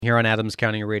Here on Adams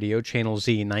County Radio, Channel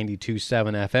Z 92.7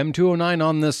 FM, 209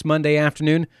 on this Monday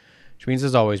afternoon, which means,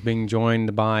 as always, being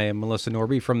joined by Melissa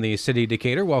Norby from the City of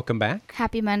Decatur. Welcome back.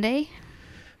 Happy Monday.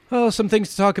 Well, some things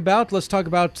to talk about. Let's talk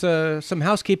about some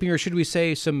housekeeping, or should we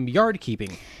say some yard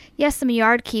keeping? Yes, some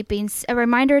yard keeping. A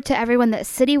reminder to everyone that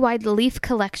citywide leaf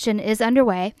collection is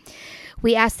underway.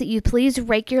 We ask that you please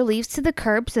rake your leaves to the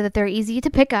curb so that they're easy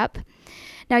to pick up.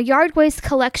 Now, yard waste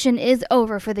collection is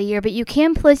over for the year, but you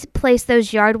can place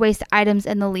those yard waste items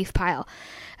in the leaf pile.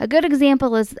 A good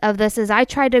example of this is I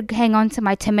tried to hang on to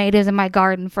my tomatoes in my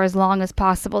garden for as long as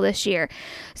possible this year.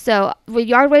 So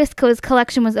yard waste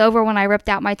collection was over when I ripped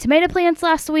out my tomato plants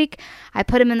last week. I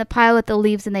put them in the pile with the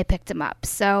leaves and they picked them up.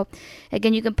 So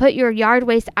again, you can put your yard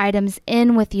waste items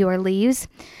in with your leaves.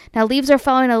 Now, leaves are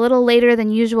falling a little later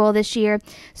than usual this year,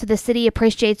 so the city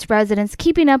appreciates residents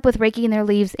keeping up with raking their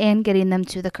leaves and getting them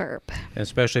to the curb.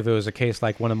 Especially if it was a case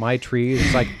like one of my trees.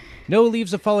 It's like, no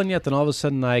leaves have fallen yet, then all of a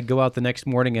sudden I go out the next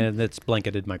morning and it's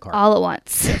blanketed my car. All at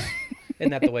once. Yes.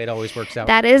 Isn't that the way it always works out?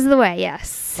 That is the way,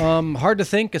 yes. Hard to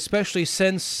think, especially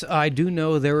since I do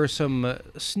know there were some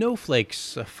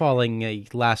snowflakes falling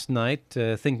last night,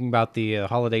 thinking about the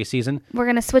holiday season. We're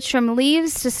going to switch from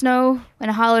leaves to snow and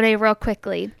a holiday real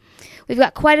quickly. We've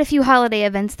got quite a few holiday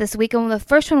events this week, and the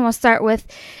first one we'll start with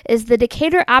is the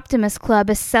Decatur Optimist Club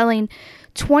is selling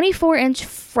 24-inch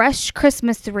fresh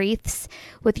Christmas wreaths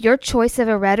with your choice of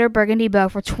a red or burgundy bow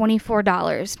for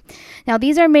 $24. Now,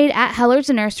 these are made at Heller's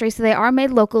Nursery, so they are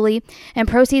made locally, and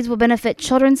proceeds will benefit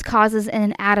children's causes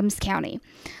in Adams County.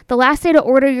 The last day to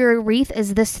order your wreath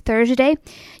is this Thursday.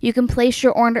 You can place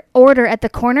your order at the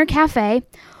Corner Cafe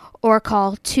or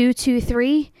call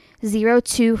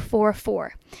 223-0244.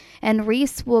 And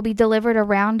wreaths will be delivered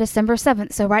around December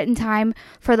 7th, so right in time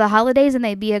for the holidays, and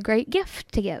they'd be a great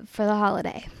gift to give for the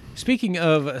holiday. Speaking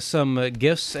of some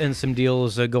gifts and some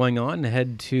deals going on,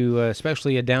 head to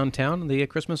especially downtown, the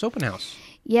Christmas open house.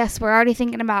 Yes, we're already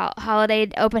thinking about holiday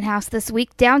open house this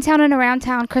week. Downtown and around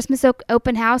town, Christmas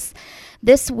open house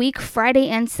this week, Friday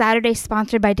and Saturday,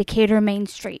 sponsored by Decatur Main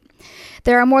Street.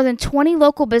 There are more than 20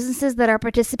 local businesses that are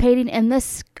participating in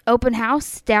this open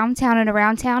house, downtown and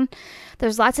around town.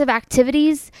 There's lots of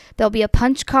activities. There'll be a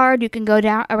punch card. You can go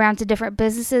down around to different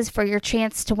businesses for your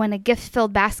chance to win a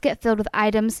gift-filled basket filled with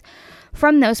items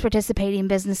from those participating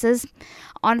businesses.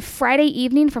 On Friday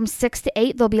evening from 6 to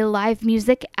 8, there'll be live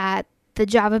music at the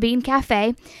Java Bean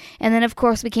Cafe. And then, of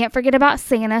course, we can't forget about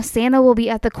Santa. Santa will be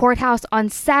at the courthouse on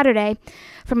Saturday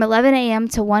from 11 a.m.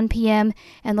 to 1 p.m.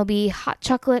 And there'll be hot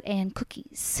chocolate and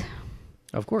cookies.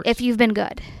 Of course. If you've been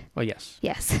good. Well, yes.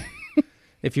 Yes.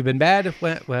 If you've been bad,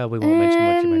 well, we won't mention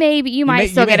what you might. Maybe you might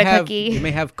still get a cookie. You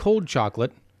may have cold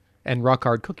chocolate and rock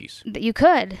hard cookies. You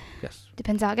could. Yes.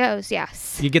 Depends how it goes,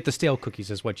 yes. You get the stale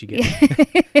cookies is what you get.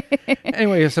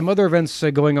 Anyway, some other events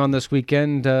going on this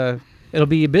weekend. It'll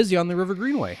be busy on the River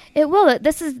Greenway. It will.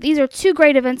 These are two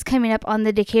great events coming up on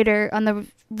the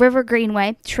River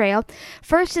Greenway Trail.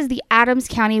 First is the Adams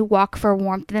County Walk for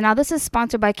Warmth. Now, this is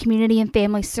sponsored by Community and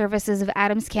Family Services of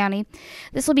Adams County.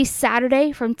 This will be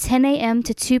Saturday from 10 a.m.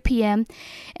 to 2 p.m.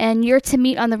 And you're to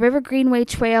meet on the River Greenway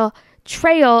Trail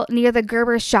near the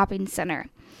Gerber Shopping Center.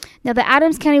 Now, the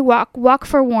Adams County Walk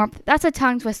for Warmth, that's a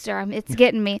tongue twister. It's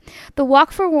getting me. The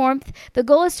Walk for Warmth, the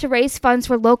goal is to raise funds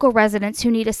for local residents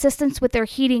who need assistance with their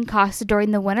heating costs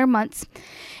during the winter months.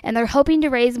 And they're hoping to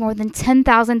raise more than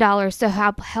 $10,000 to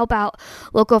help out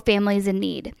local families in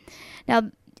need. Now,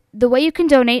 the way you can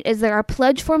donate is there are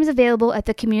pledge forms available at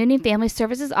the Community and Family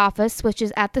Services office, which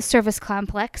is at the Service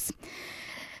Complex.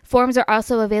 Forms are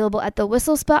also available at the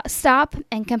Whistle Stop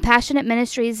and Compassionate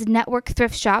Ministries Network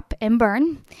Thrift Shop in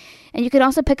Bern. And you can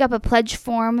also pick up a pledge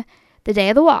form the day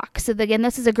of the walk. So again,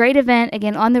 this is a great event,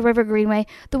 again, on the River Greenway.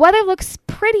 The weather looks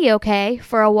pretty okay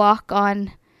for a walk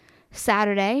on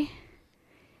Saturday.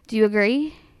 Do you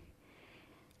agree?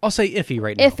 I'll say iffy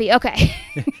right now. Iffy, okay.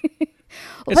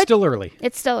 It's still early.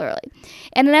 It's still early.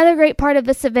 And another great part of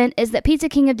this event is that Pizza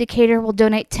King of Decatur will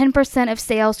donate 10% of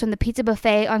sales from the pizza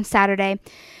buffet on Saturday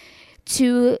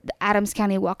to the Adams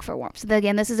County Walk for Warmth. So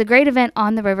again, this is a great event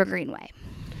on the River Greenway.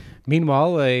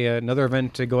 Meanwhile, another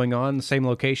event going on, same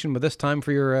location, but this time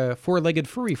for your four-legged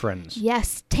furry friends.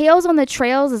 Yes, Tales on the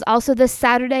Trails is also this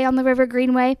Saturday on the River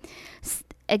Greenway.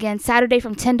 Again, Saturday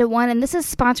from 10 to 1, and this is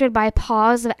sponsored by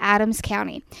Paws of Adams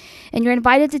County. And you're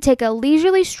invited to take a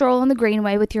leisurely stroll on the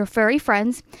Greenway with your furry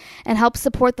friends and help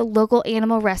support the local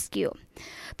animal rescue.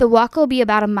 The walk will be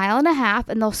about 1.5 miles,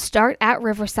 and they'll start at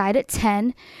Riverside at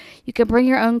 10. You can bring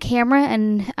your own camera,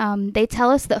 and they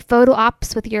tell us that photo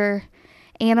ops with your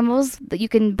animals that you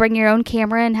can bring your own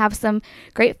camera and have some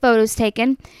great photos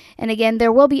taken. And again,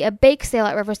 there will be a bake sale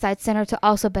at Riverside Center to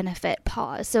also benefit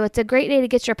Paws. So it's a great day to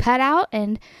get your pet out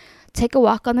and take a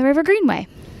walk on the River Greenway.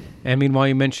 And meanwhile,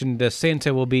 you mentioned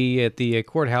Santa will be at the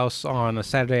courthouse on a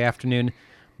Saturday afternoon.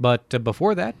 But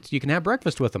before that, you can have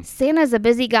breakfast with him. Santa's a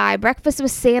busy guy. Breakfast with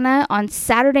Santa on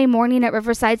Saturday morning at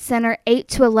Riverside Center, 8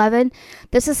 to 11.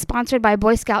 This is sponsored by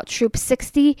Boy Scout Troop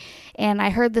 60. And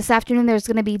I heard this afternoon there's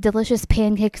going to be delicious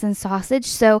pancakes and sausage.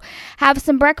 So have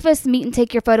some breakfast, meet and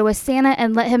take your photo with Santa,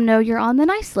 and let him know you're on the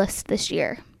nice list this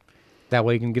year. That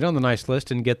way you can get on the nice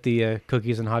list and get the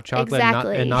cookies and hot chocolate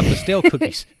Exactly. and not the stale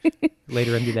cookies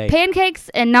later in the day. Pancakes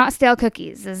and not stale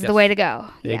cookies is the way to go.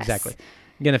 Exactly. Yes.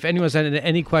 Again, if anyone's had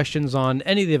any questions on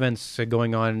any of the events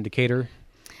going on in Decatur,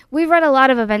 We've run a lot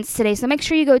of events today, so make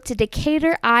sure you go to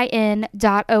decatorin.org.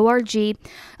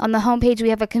 On the homepage, we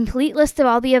have a complete list of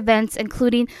all the events,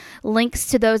 including links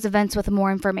to those events with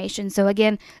more information. So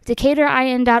again,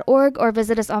 decatorin.org, or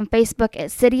visit us on Facebook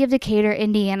at City of Decatur,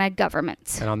 Indiana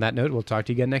Government. and on that note, we'll talk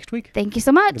to you again next week. Thank you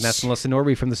so much. And that's Melissa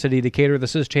Norby from the City of Decatur.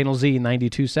 This is Channel Z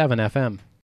 92.7 FM.